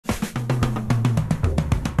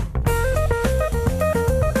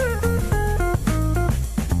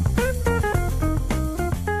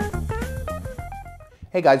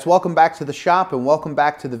Hey guys, welcome back to the shop and welcome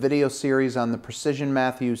back to the video series on the Precision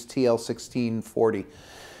Matthews TL1640.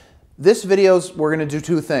 This video's we're going to do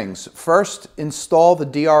two things. First, install the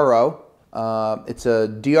DRO. It's a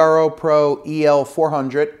DRO Pro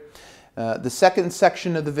EL400. The second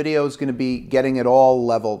section of the video is going to be getting it all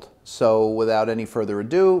leveled. So without any further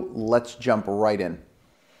ado, let's jump right in.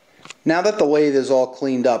 Now that the lathe is all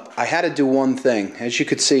cleaned up, I had to do one thing. As you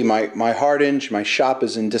could see, my hard hinge, my shop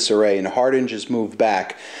is in disarray, and the hard hinge is moved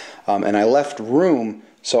back. And I left room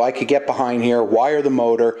so I could get behind here, wire the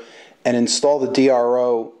motor, and install the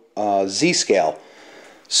DRO Z-scale.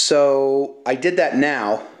 So I did that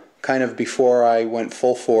now, kind of before I went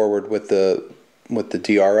full forward with the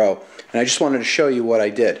DRO. And I just wanted to show you what I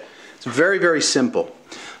did. It's very, very simple.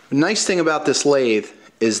 The nice thing about this lathe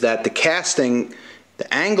is that the casting,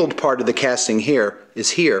 the angled part of the casting here is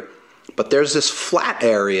here, but there's this flat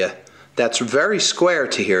area that's very square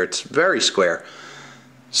to here. It's very square.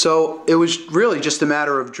 So it was really just a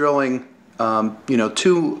matter of drilling,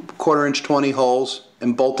 two 1/4" 20 holes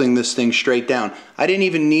and bolting this thing straight down. I didn't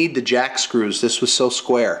even need the jack screws. This was so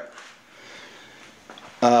square.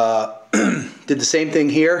 Did the same thing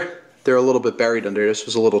here. They're a little bit buried under. This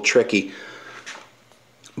was a little tricky,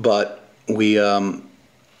 but we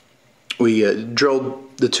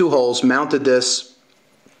drilled the two holes, mounted this.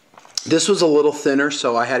 This was a little thinner,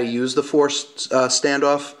 so I had to use the 4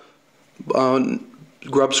 standoff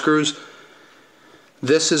grub screws.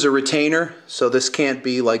 This is a retainer, so this can't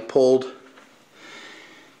be like pulled.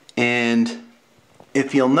 And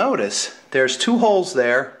if you'll notice, there's 2 holes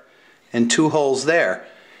there and 2 holes there.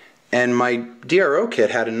 And my DRO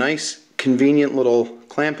kit had a nice, convenient little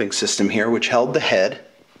clamping system here, which held the head.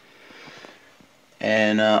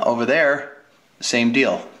 And over there, same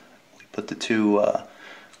deal. We put the 2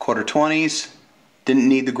 1/4 20s, didn't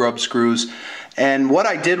need the grub screws. And what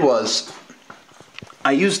I did was,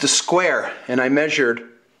 I used a square and I measured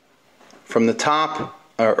from the top,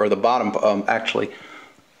 or the bottom, actually.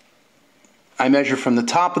 I measured from the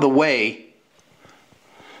top of the way.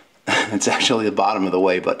 It's actually the bottom of the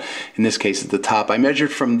way, but in this case it's the top. I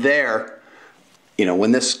measured from there,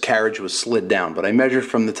 when this carriage was slid down, but I measured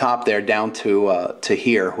from the top there down to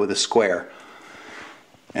here with a square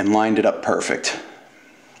and lined it up perfect.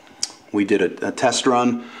 We did a test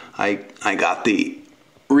run. I got the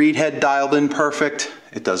reed head dialed in perfect.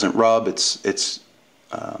 It doesn't rub. It's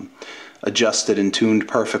adjusted and tuned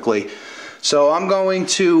perfectly. So I'm going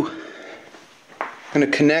to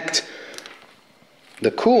connect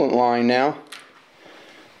the coolant line now,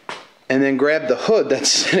 and then grab the hood that's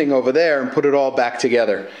sitting over there and put it all back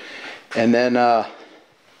together. And then I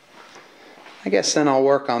guess then I'll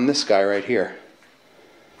work on this guy right here.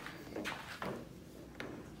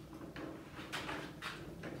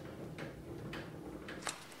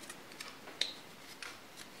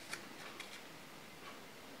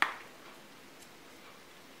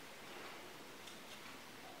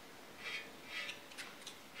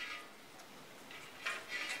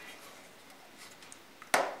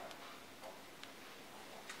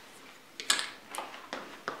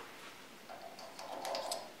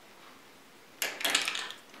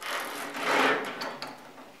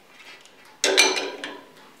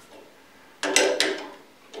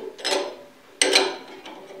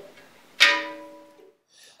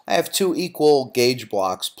 I have 2 equal gauge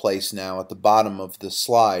blocks placed now at the bottom of the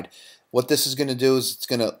slide. What this is going to do is it's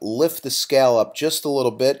going to lift the scale up just a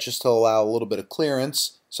little bit, just to allow a little bit of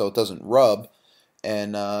clearance so it doesn't rub,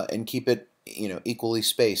 and keep it equally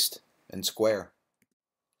spaced and square.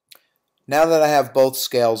 Now that I have both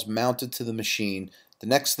scales mounted to the machine, the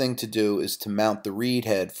next thing to do is to mount the reed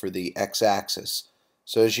head for the x-axis.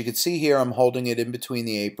 So as you can see here, I'm holding it in between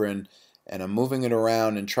the apron and I'm moving it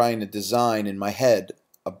around and trying to design in my head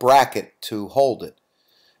a bracket to hold it.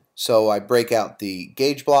 So I break out the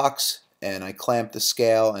gauge blocks and I clamp the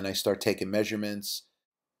scale and I start taking measurements,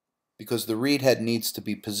 because the reed head needs to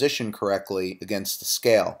be positioned correctly against the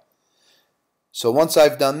scale. So once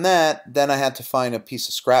I've done that, then I had to find a piece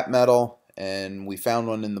of scrap metal, and we found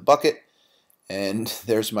one in the bucket, and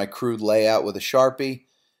there's my crude layout with a Sharpie.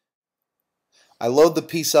 I load the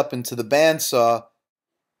piece up into the bandsaw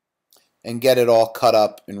and get it all cut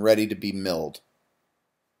up and ready to be milled.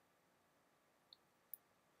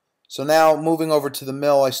 So now, moving over to the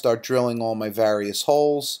mill, I start drilling all my various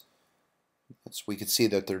holes. So we can see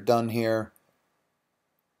that they're done here.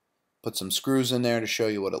 Put some screws in there to show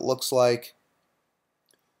you what it looks like.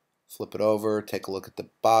 Flip it over, take a look at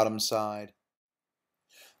the bottom side.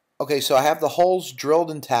 Okay, so I have the holes drilled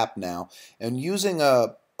and tapped now, and using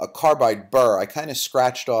a carbide burr, I kind of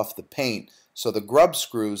scratched off the paint, so the grub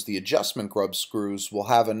screws, the adjustment grub screws, will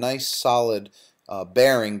have a nice solid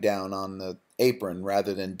bearing down on the apron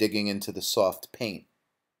rather than digging into the soft paint.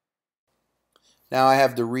 Now I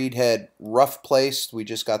have the reed head rough placed. We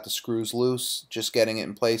just got the screws loose, just getting it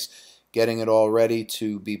in place, getting it all ready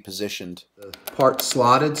to be positioned. The part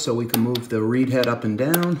slotted so we can move the reed head up and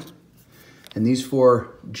down. And these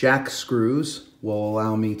 4 jack screws will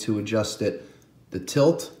allow me to adjust it the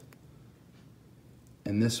tilt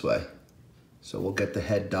and this way. So we'll get the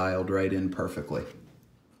head dialed right in perfectly.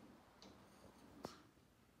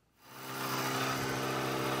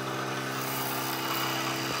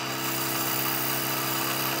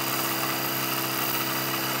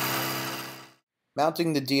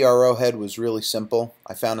 Mounting the DRO head was really simple.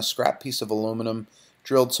 I found a scrap piece of aluminum,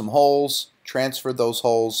 drilled some holes, transferred those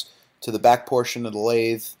holes to the back portion of the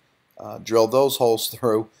lathe, drilled those holes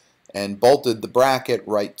through, and bolted the bracket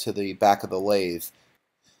right to the back of the lathe.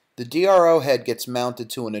 The DRO head gets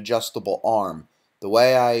mounted to an adjustable arm. The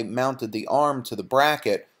way I mounted the arm to the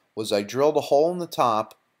bracket was I drilled a hole in the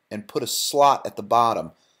top and put a slot at the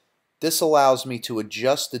bottom. This allows me to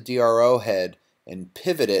adjust the DRO head and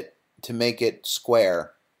pivot it to make it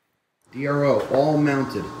square. DRO all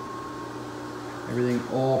mounted. Everything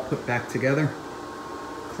all put back together,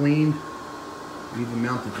 cleaned. We even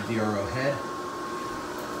mounted the DRO head.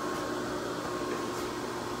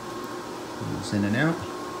 Moves in and out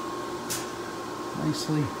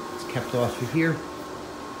nicely. It's kept off of here.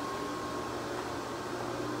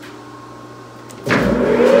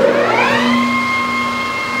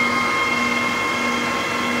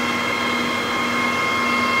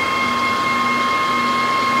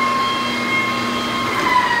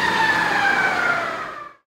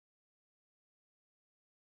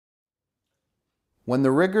 When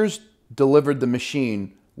the riggers delivered the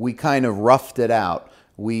machine, we kind of roughed it out.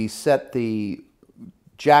 We set the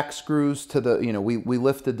jack screws to the, we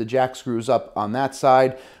lifted the jack screws up on that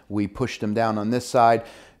side. We pushed them down on this side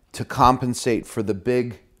to compensate for the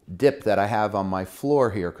big dip that I have on my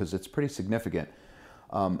floor here, because it's pretty significant.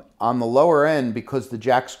 On the lower end, because the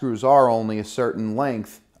jack screws are only a certain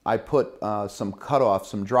length, I put some cutoffs,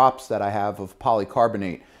 some drops that I have of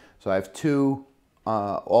polycarbonate. So I have 2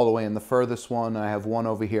 all the way in the furthest one. I have 1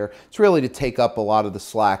 over here. It's really to take up a lot of the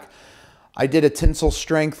slack. I did a tensile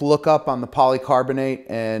strength lookup on the polycarbonate,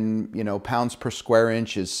 and pounds per square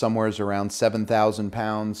inch is somewhere around 7,000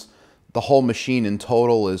 pounds. The whole machine in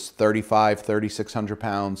total is 3,600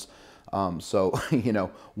 pounds. So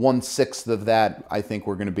 1/6 of that, I think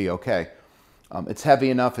we're going to be okay. It's heavy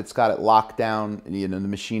enough. It's got it locked down. The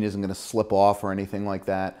machine isn't going to slip off or anything like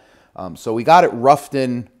that. So we got it roughed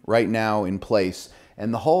in right now in place.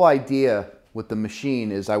 And the whole idea with the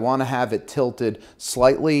machine is I want to have it tilted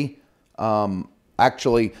slightly.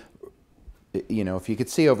 Actually, if you could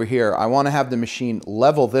see over here, I want to have the machine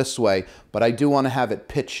level this way, but I do want to have it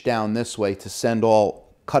pitched down this way to send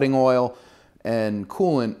all cutting oil and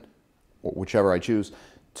coolant, or whichever I choose,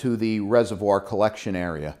 to the reservoir collection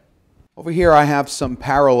area. Over here I have some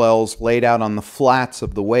parallels laid out on the flats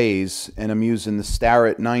of the ways, and I'm using the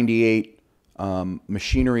Starrett 98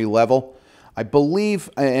 machinery level. I believe,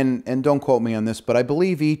 and don't quote me on this, but I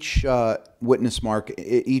believe each witness mark,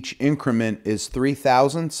 each increment is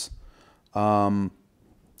 3/1000ths.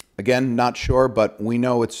 Again, not sure, but we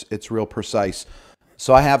know it's real precise.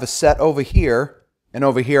 So I have a set over here, and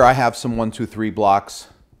over here I have some 1, 2, 3 blocks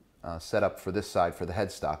set up for this side, for the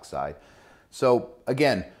headstock side. So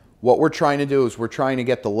again, what we're trying to do is we're trying to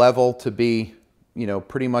get the level to be,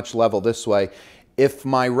 pretty much level this way. If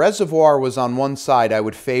my reservoir was on one side, I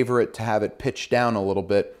would favor it to have it pitched down a little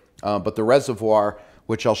bit. But the reservoir,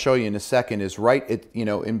 which I'll show you in a second, is right,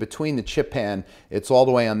 in between the chip pan. It's all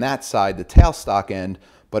the way on that side, the tailstock end,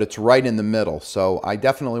 but it's right in the middle. So I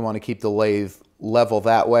definitely want to keep the lathe level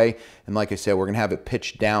that way. And like I said, we're going to have it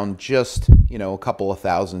pitched down just, a couple of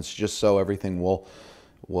thousandths, just so everything will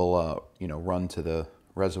run to the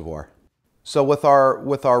reservoir. So with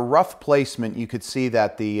our rough placement, you could see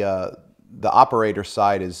that the operator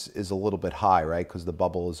side is a little bit high, right? Because the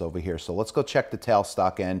bubble is over here. So let's go check the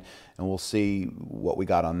tailstock end, and we'll see what we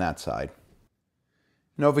got on that side.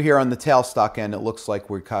 And over here on the tailstock end, it looks like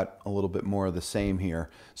we got a little bit more of the same here.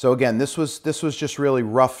 So again, this was just really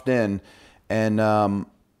roughed in, and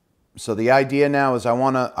so the idea now is I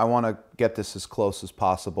wanna get this as close as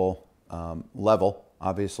possible, level,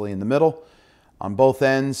 obviously in the middle, on both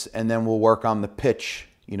ends, and then we'll work on the pitch,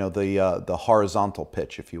 the horizontal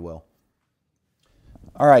pitch, if you will.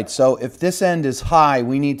 All right, so if this end is high,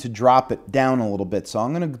 we need to drop it down a little bit. So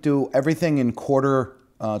I'm going to do everything in quarter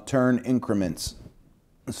turn increments.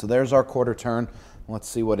 So there's our quarter turn. Let's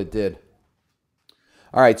see what it did.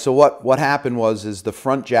 All right, so what happened is the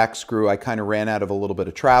front jack screw, I kind of ran out of a little bit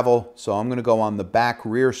of travel, so I'm going to go on the back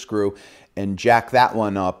rear screw and jack that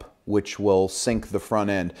one up, which will sink the front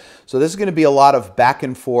end. So this is going to be a lot of back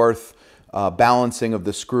and forth balancing of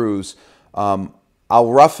the screws. I'll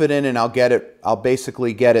rough it in and I'll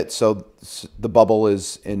basically get it so the bubble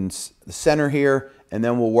is in the center here, and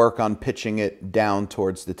then we'll work on pitching it down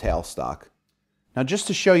towards the tailstock. Now just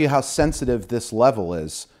to show you how sensitive this level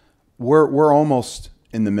is, we're almost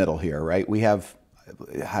in the middle here, right? We have,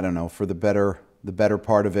 I don't know, for the better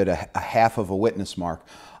part of it, a half of a witness mark.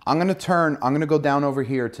 I'm going to go down over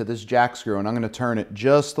here to this jack screw and I'm going to turn it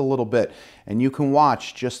just a little bit, and you can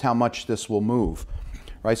watch just how much this will move,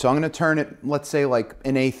 right? So I'm going to turn it, let's say like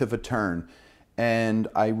 1/8 of a turn, and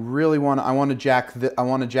I want to jack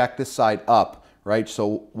this side up, right?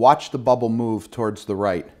 So watch the bubble move towards the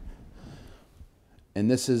right,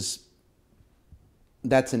 and that's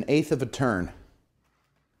 1/8 of a turn.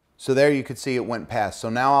 So there you could see it went past.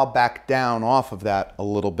 So now I'll back down off of that a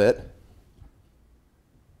little bit,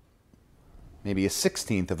 maybe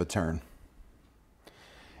 1/16 of a turn.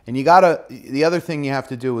 And the other thing you have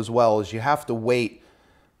to do as well is you have to wait,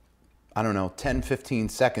 I don't know,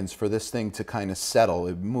 10-15 seconds for this thing to kind of settle.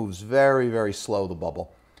 It moves very, very slow, the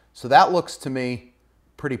bubble. So that looks to me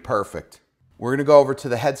pretty perfect. We're going to go over to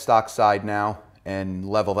the headstock side now and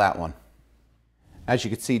level that one. As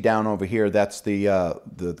you can see down over here, that's the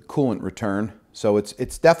coolant return. So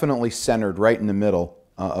it's definitely centered right in the middle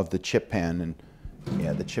of the chip pan, and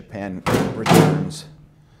yeah, the chip pan returns.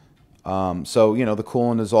 So you know, the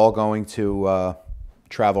coolant is all going to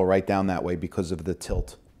travel right down that way because of the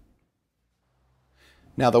tilt.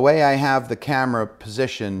 Now the way I have the camera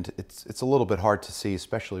positioned, it's a little bit hard to see,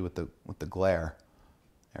 especially with the glare.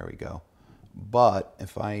 There we go. But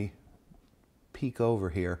if I peek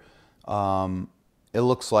over here, it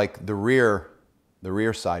looks like the rear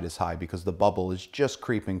side is high because the bubble is just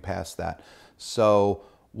creeping past that. So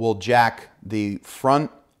we'll jack the front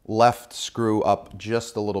left screw up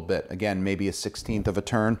just a little bit. Again, maybe 1/16 of a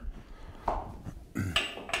turn. And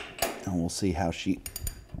we'll see how she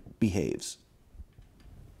behaves.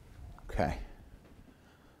 Okay.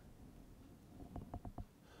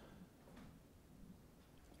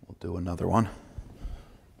 We'll do another one.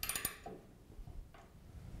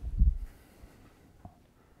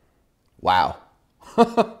 Wow.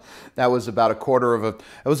 That was about a quarter of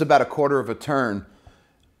a turn,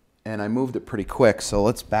 and I moved it pretty quick. So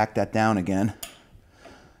let's back that down again.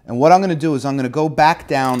 And what I'm going to do is I'm going to go back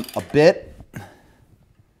down a bit,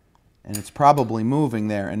 and it's probably moving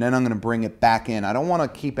there, and then I'm going to bring it back in. I don't want to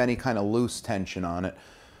keep any kind of loose tension on it.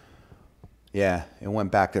 Yeah, it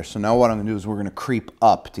went back there. So now what I'm going to do is we're going to creep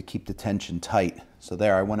up to keep the tension tight. So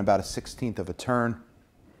there, I went about 1/16 of a turn.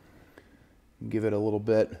 Give it a little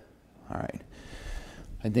bit. All right,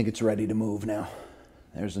 I think it's ready to move now.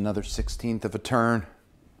 There's another 1/16 of a turn.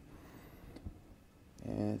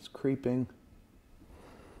 And it's creeping.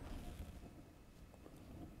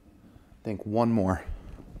 I think one more.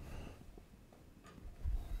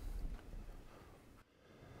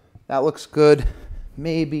 That looks good.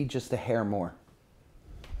 Maybe just a hair more.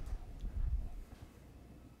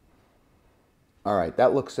 All right,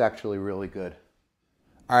 that looks actually really good.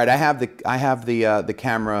 All right, I have the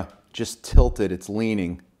camera just tilted. It's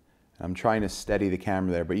leaning. I'm trying to steady the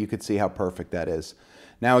camera there, but you could see how perfect that is.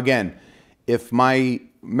 Now again, if my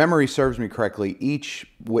memory serves me correctly, each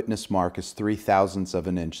witness mark is 3/1000ths of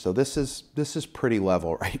an inch. So this is pretty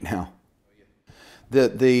level right now.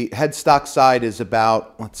 The headstock side is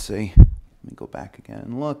about, let's see, let me go back again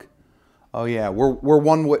and look. Oh yeah, we're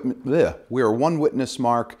one witness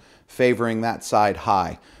mark favoring that side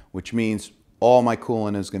high, which means all my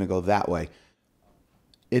coolant is going to go that way.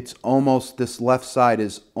 It's almost, this left side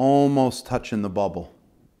is almost touching the bubble.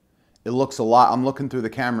 It looks a lot, I'm looking through the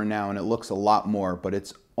camera now and it looks a lot more, but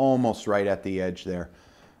it's almost right at the edge there.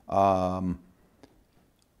 I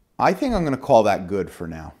think I'm going to call that good for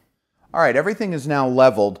now. All right, everything is now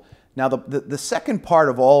leveled. Now the second part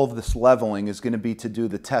of all of this leveling is going to be to do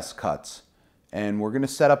the test cuts. And we're going to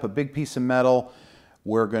set up a big piece of metal.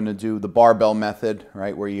 We're going to do the barbell method,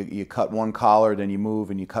 right, where you cut one collar, then you move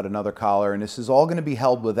and you cut another collar. And this is all going to be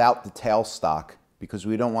held without the tailstock because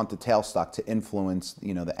we don't want the tailstock to influence,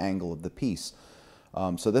 you know, the angle of the piece.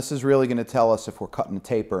 So this is really going to tell us if we're cutting a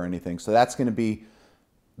tape or anything. So that's going to be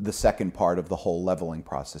the second part of the whole leveling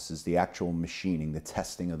process, is the actual machining, the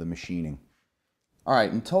testing of the machining. All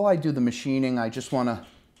right, until I do the machining, I just want to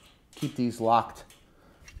keep these locked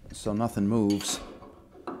so nothing moves.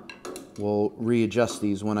 We'll readjust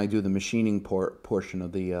these when I do the machining portion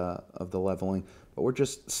of the leveling, but we're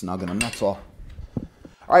just snugging them, that's all.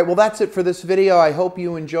 All All right, well, that's it for this video. I hope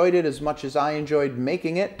you enjoyed it as much as I enjoyed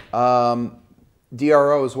making it.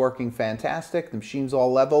 DRO is working fantastic. The machine's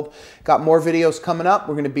all leveled. Got more videos coming up.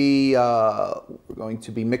 We're going to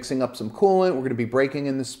be mixing up some coolant. We're going to be breaking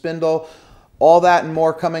in the spindle. All that and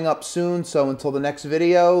more coming up soon. So until the next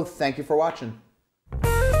video, thank you for watching.